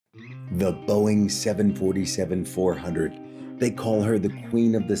The Boeing 747-400. They call her the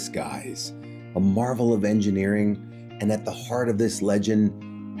Queen of the Skies, a marvel of engineering, and at the heart of this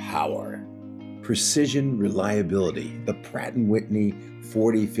legend, power. Precision, reliability, the Pratt Whitney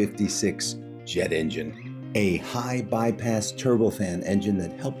 4056 jet engine, a high bypass turbofan engine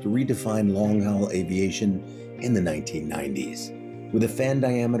that helped redefine long-haul aviation in the 1990s. With a fan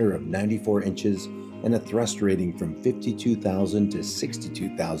diameter of 94 inches and a thrust rating from 52,000 to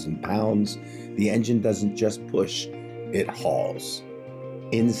 62,000 pounds, the engine doesn't just push, it hauls.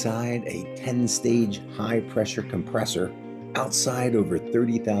 Inside, a 10-stage high-pressure compressor, outside over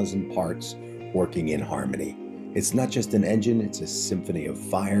 30,000 parts working in harmony. It's not just an engine, it's a symphony of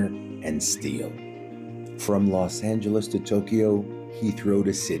fire and steel. From Los Angeles to Tokyo, Heathrow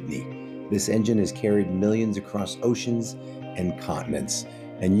to Sydney, this engine has carried millions across oceans and continents,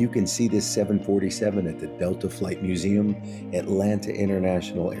 and you can see this 747 at the Delta Flight Museum, Atlanta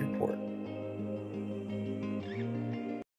International Airport.